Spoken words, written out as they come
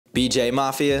BJ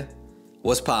Mafia,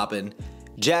 what's poppin'?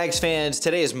 Jags fans,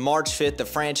 today is March 5th. The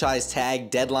franchise tag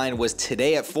deadline was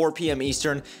today at 4 p.m.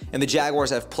 Eastern, and the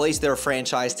Jaguars have placed their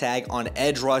franchise tag on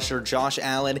edge rusher Josh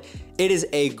Allen. It is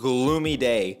a gloomy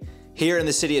day here in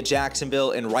the city of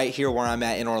Jacksonville and right here where I'm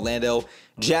at in Orlando.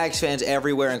 Jags fans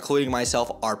everywhere, including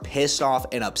myself, are pissed off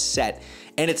and upset.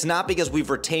 And it's not because we've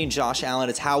retained Josh Allen,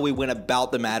 it's how we went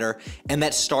about the matter, and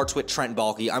that starts with Trent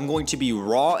Baalke. I'm going to be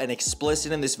raw and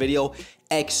explicit in this video,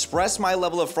 express my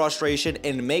level of frustration,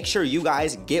 and make sure you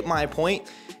guys get my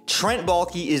point. Trent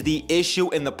Baalke is the issue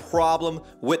and the problem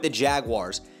with the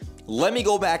Jaguars. Let me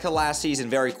go back to last season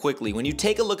very quickly. When you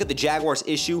take a look at the Jaguars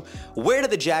issue, where did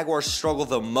the Jaguars struggle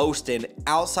the most in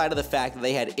outside of the fact that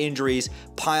they had injuries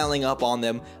piling up on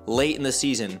them late in the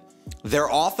season? Their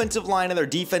offensive line and their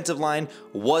defensive line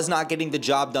was not getting the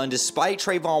job done despite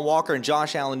Trayvon Walker and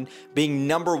Josh Allen being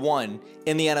 #1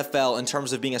 in the NFL in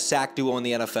terms of being a sack duo in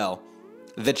the NFL.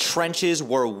 The trenches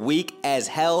were weak as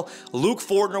hell. Luke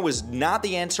Fortner was not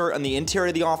the answer on the interior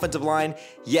of the offensive line.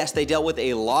 Yes, they dealt with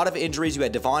a lot of injuries. You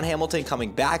had Devon Hamilton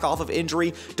coming back off of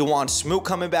injury, Dewan Smoot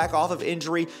coming back off of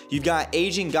injury. You've got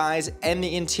aging guys in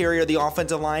the interior of the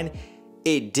offensive line.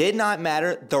 It did not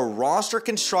matter. The roster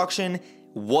construction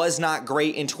was not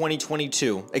great in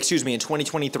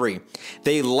 2023.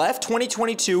 They left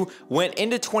 2022, went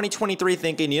into 2023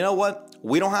 thinking, you know what?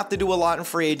 We don't have to do a lot in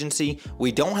free agency.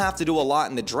 We don't have to do a lot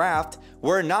in the draft.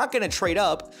 We're not going to trade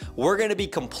up. We're going to be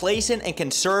complacent and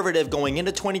conservative going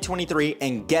into 2023.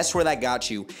 And guess where that got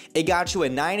you? It got you a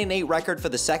 9-8 record for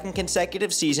the second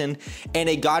consecutive season, and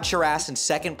it got your ass in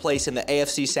second place in the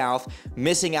AFC South,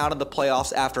 missing out on the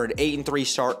playoffs after an 8-3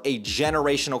 start, a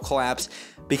generational collapse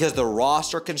because the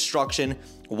roster construction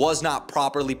was not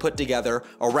properly put together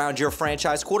around your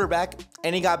franchise quarterback,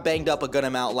 and he got banged up a good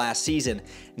amount last season.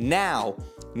 Now,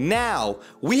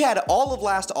 we had all of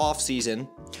last offseason,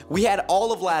 we had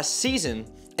all of last season,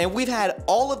 and we've had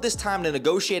all of this time to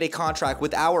negotiate a contract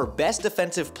with our best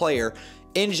defensive player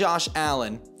in Josh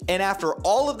Allen. And after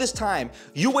all of this time,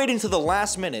 you wait until the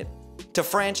last minute to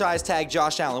franchise tag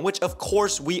Josh Allen, which of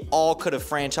course we all could have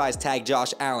franchise tagged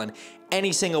Josh Allen.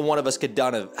 Any single one of us could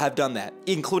have done that,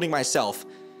 including myself.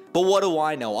 But what do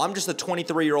I know? I'm just a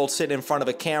 23-year-old sitting in front of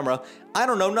a camera. I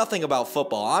don't know nothing about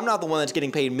football. I'm not the one that's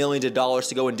getting paid millions of dollars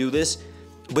to go and do this.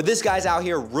 But this guy's out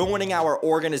here ruining our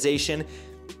organization.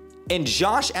 And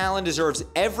Josh Allen deserves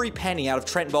every penny out of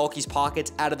Trent Baalke's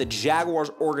pockets, out of the Jaguars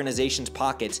organization's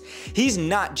pockets. He's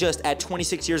not just at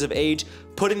 26 years of age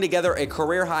putting together a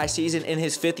career-high season in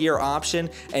his fifth-year option,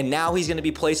 and now he's going to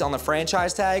be placed on the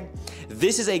franchise tag.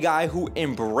 This is a guy who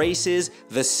embraces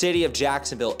the city of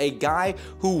Jacksonville, a guy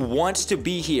who wants to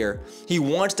be here. He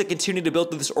wants to continue to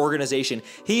build this organization.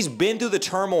 He's been through the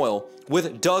turmoil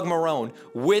with Doug Marrone,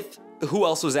 with who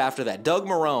else was after that? Doug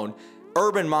Marrone,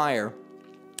 Urban Meyer,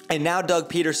 and now Doug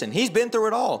Peterson. He's been through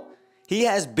it all. He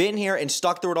has been here and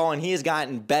stuck through it all, and he has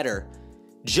gotten better.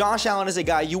 Josh Allen is a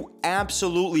guy you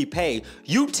absolutely pay.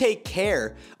 You take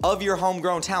care of your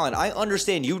homegrown talent. I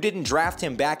understand you didn't draft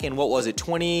him back in,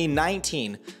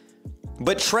 2019.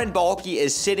 But Trent Baalke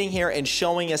is sitting here and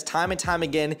showing us time and time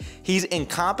again he's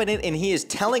incompetent, and he is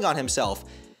telling on himself.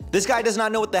 This guy does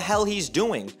not know what the hell he's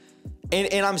doing.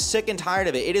 And I'm sick and tired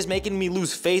of it. It is making me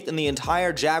lose faith in the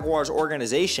entire Jaguars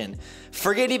organization.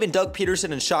 Forget even Doug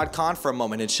Peterson and Shad Khan for a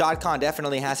moment. And Shad Khan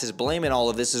definitely has his blame in all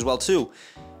of this as well too.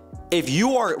 If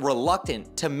you are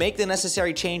reluctant to make the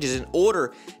necessary changes in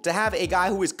order to have a guy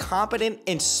who is competent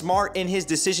and smart in his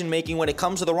decision making when it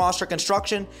comes to the roster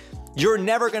construction, you're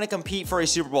never going to compete for a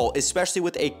Super Bowl, especially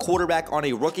with a quarterback on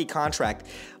a rookie contract.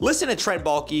 Listen to Trent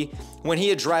Baalke when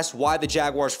he addressed why the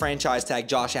Jaguars franchise tagged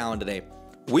Josh Allen today.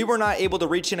 We were not able to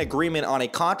reach an agreement on a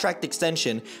contract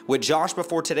extension with Josh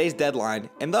before today's deadline,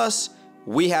 and thus,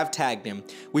 we have tagged him.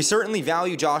 We certainly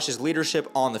value Josh's leadership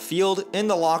on the field, in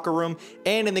the locker room,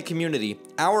 and in the community.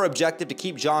 Our objective to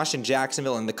keep Josh in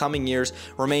Jacksonville in the coming years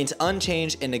remains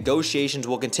unchanged, and negotiations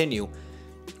will continue.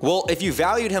 Well, if you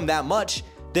valued him that much,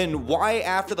 then why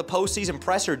after the postseason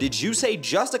presser did you say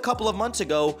just a couple of months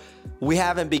ago, we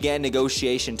haven't began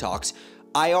negotiation talks?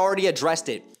 I already addressed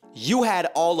it. You had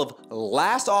all of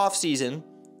last offseason,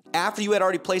 after you had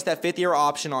already placed that fifth-year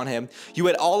option on him. You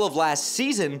had all of last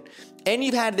season, and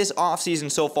you've had this offseason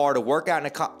so far to work out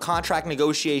in contract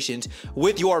negotiations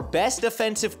with your best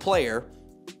defensive player,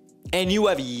 and you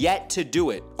have yet to do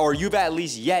it, or you've at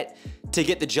least yet to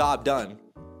get the job done.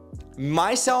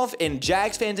 Myself and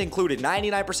Jags fans included,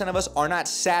 99% of us are not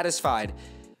satisfied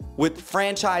with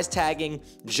franchise tagging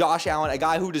Josh Allen, a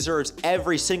guy who deserves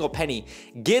every single penny.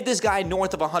 Give this guy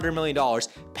north of $100 million.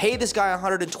 Pay this guy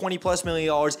 $120+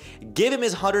 million. Give him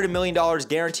his $100 million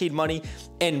guaranteed money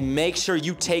and make sure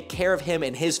you take care of him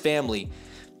and his family.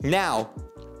 Now,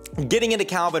 getting into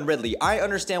Calvin Ridley, I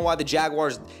understand why the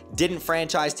Jaguars didn't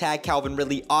franchise tag Calvin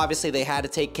Ridley. Obviously, they had to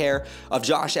take care of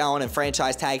Josh Allen and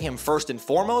franchise tag him first and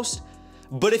foremost.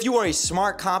 But if you are a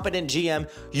smart, competent GM,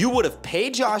 you would have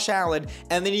paid Josh Allen,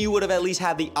 and then you would have at least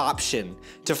had the option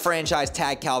to franchise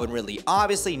tag Calvin Ridley.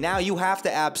 Obviously, now you have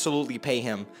to absolutely pay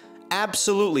him.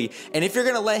 Absolutely. And if you're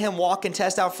going to let him walk and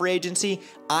test out free agency,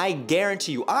 I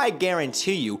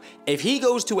guarantee you, if he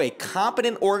goes to a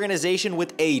competent organization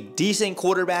with a decent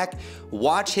quarterback,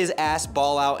 watch his ass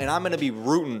ball out. And I'm going to be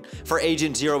rooting for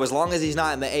Agent Zero as long as he's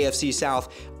not in the AFC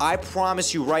South. I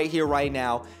promise you right here, right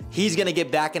now, he's going to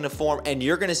get back into form, and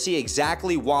you're going to see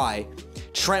exactly why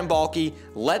Trent Baalke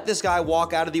let this guy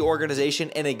walk out of the organization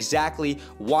and exactly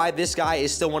why this guy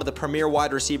is still one of the premier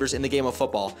wide receivers in the game of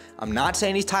football. I'm not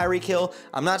saying he's Tyreek Hill.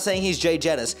 I'm not saying he's Jay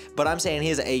Jettis, but I'm saying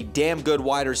he's a damn good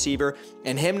wide receiver,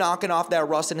 and him knocking off that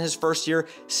rust in his first year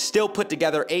still put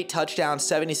together 8 touchdowns,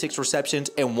 76 receptions,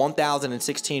 and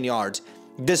 1,016 yards.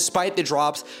 Despite the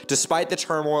drops, despite the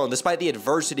turmoil, and despite the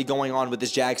adversity going on with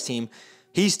this Jags team,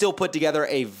 he still put together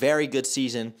a very good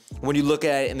season when you look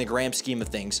at it in the grand scheme of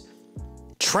things.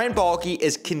 Trent Baalke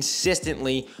is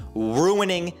consistently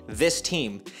ruining this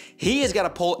team. He has got to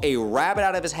pull a rabbit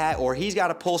out of his hat, or he's got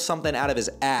to pull something out of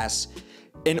his ass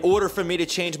in order for me to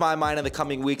change my mind in the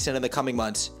coming weeks and in the coming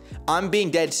months. I'm being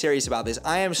dead serious about this.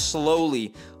 I am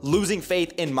slowly losing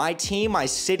faith in my team, my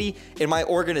city, and my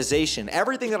organization.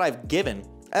 Everything that I've given,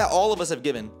 all of us have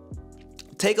given.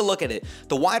 Take a look at it.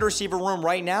 The wide receiver room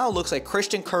right now looks like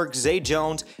Christian Kirk, Zay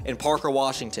Jones, and Parker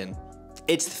Washington.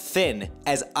 It's thin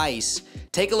as ice.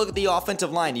 Take a look at the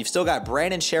offensive line. You've still got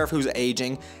Brandon Sheriff, who's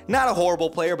aging. Not a horrible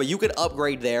player, but you could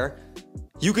upgrade there.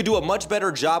 You could do a much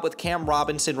better job with Cam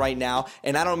Robinson right now,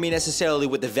 and I don't mean necessarily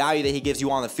with the value that he gives you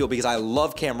on the field, because I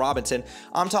love Cam Robinson.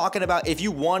 I'm talking about if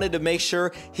you wanted to make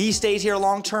sure he stays here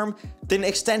long term, then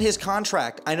extend his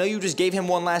contract. I know you just gave him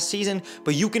one last season,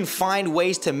 but you can find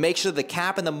ways to make sure the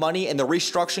cap and the money and the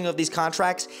restructuring of these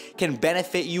contracts can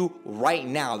benefit you right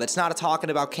now. That's not talking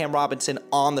about Cam Robinson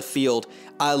on the field.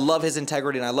 I love his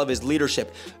integrity and I love his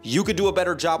leadership. You could do a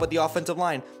better job with the offensive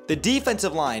line. The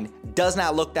defensive line does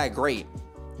not look that great.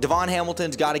 Devon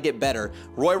Hamilton's got to get better.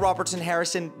 Roy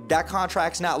Robertson-Harrison, that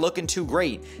contract's not looking too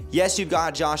great. Yes, you've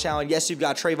got Josh Allen. Yes, you've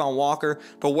got Trayvon Walker.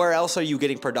 But where else are you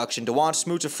getting production? DeJuan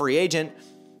Smoot's a free agent.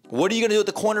 What are you going to do at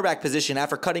the cornerback position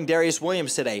after cutting Darius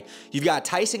Williams today? You've got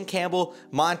Tyson Campbell,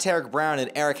 Monteric Brown,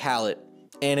 and Eric Hallett,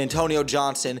 and Antonio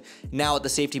Johnson now at the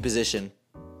safety position.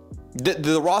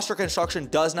 The roster construction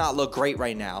does not look great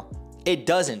right now. It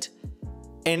doesn't.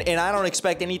 And I don't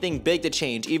expect anything big to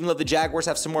change, even though the Jaguars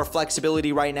have some more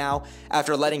flexibility right now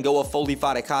after letting go of Foley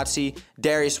Fatukasi,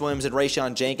 Darius Williams, and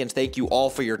Rayshon Jenkins. Thank you all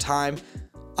for your time.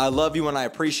 I love you and I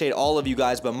appreciate all of you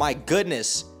guys, but my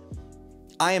goodness,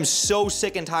 I am so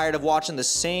sick and tired of watching the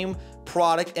same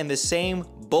product and the same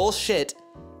bullshit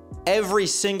every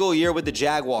single year with the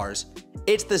Jaguars.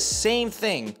 It's the same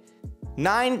thing.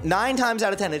 Nine times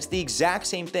out of 10, it's the exact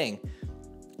same thing.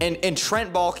 And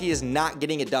Trent Baalke is not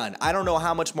getting it done. I don't know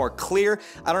how much more clear,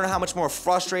 I don't know how much more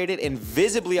frustrated and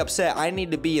visibly upset I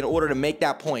need to be in order to make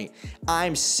that point.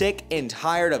 I'm sick and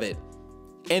tired of it.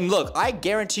 And look, I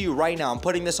guarantee you right now, I'm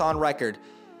putting this on record,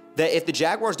 that if the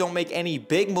Jaguars don't make any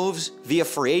big moves via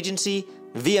free agency,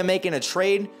 via making a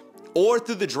trade, or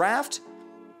through the draft,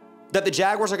 that the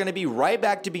Jaguars are going to be right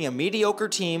back to being a mediocre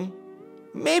team,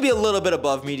 maybe a little bit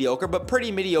above mediocre, but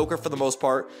pretty mediocre for the most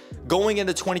part, going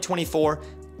into 2024.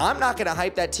 I'm not going to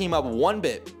hype that team up one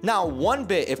bit. Not one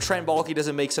bit if Trent Baalke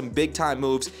doesn't make some big-time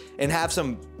moves and have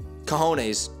some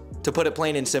cojones, to put it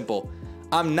plain and simple.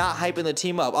 I'm not hyping the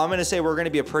team up. I'm going to say we're going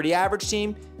to be a pretty average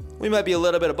team. We might be a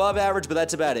little bit above average, but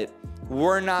that's about it.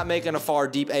 We're not making a far,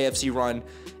 deep AFC run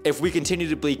if we continue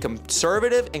to be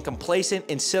conservative and complacent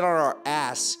and sit on our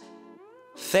ass.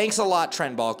 Thanks a lot,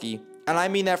 Trent Baalke. And I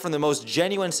mean that from the most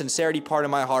genuine sincerity part of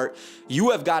my heart.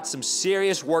 You have got some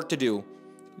serious work to do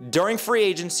during free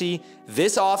agency,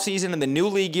 this offseason, and the new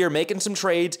league year, making some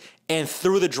trades, and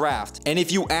through the draft. And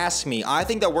if you ask me, I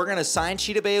think that we're going to sign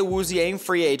Chidobe Awuzie in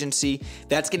free agency.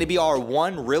 That's going to be our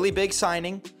one really big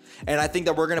signing. And I think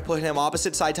that we're going to put him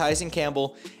opposite side Tyson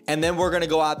Campbell. And then we're going to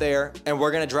go out there and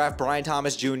we're going to draft Brian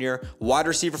Thomas Jr., wide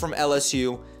receiver from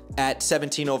LSU, at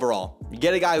 17 overall. You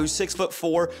get a guy who's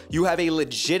 6'4". You have a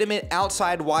legitimate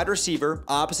outside wide receiver.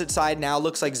 Opposite side now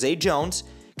looks like Zay Jones,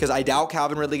 because I doubt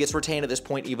Calvin Ridley gets retained at this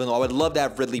point, even though I would love to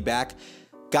have Ridley back.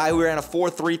 Guy who ran a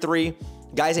 4.33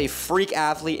 Guy's a freak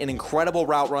athlete, an incredible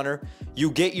route runner.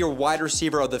 You get your wide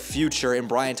receiver of the future in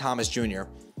Brian Thomas Jr.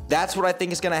 That's what I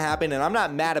think is going to happen, and I'm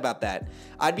not mad about that.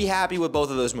 I'd be happy with both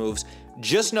of those moves.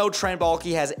 Just know Trent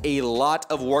Baalke has a lot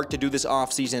of work to do this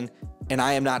offseason, and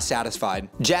I am not satisfied.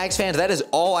 Jags fans, that is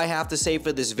all I have to say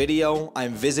for this video.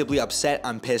 I'm visibly upset.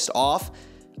 I'm pissed off.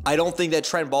 I don't think that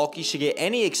Trent Baalke should get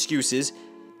any excuses,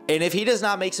 and if he does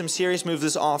not make some serious moves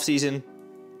this offseason,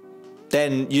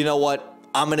 then you know what?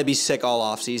 I'm going to be sick all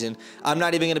offseason. I'm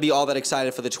not even going to be all that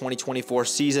excited for the 2024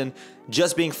 season.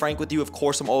 Just being frank with you, of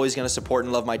course, I'm always going to support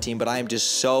and love my team, but I am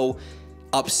just so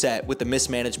upset with the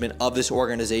mismanagement of this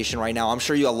organization right now. I'm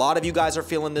sure a lot of you guys are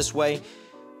feeling this way.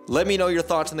 Let me know your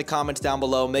thoughts in the comments down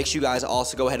below. Make sure you guys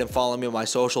also go ahead and follow me on my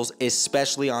socials,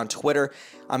 especially on Twitter.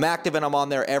 I'm active and I'm on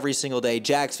there every single day.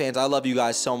 Jags fans, I love you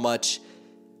guys so much.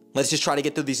 Let's just try to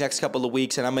get through these next couple of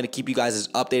weeks, and I'm going to keep you guys as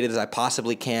updated as I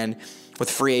possibly can with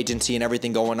free agency and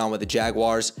everything going on with the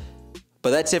Jaguars. But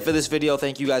that's it for this video.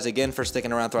 Thank you guys again for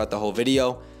sticking around throughout the whole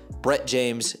video. Brett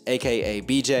James, a.k.a.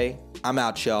 BJ. I'm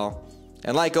out, y'all.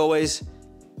 And like always,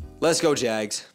 let's go Jags.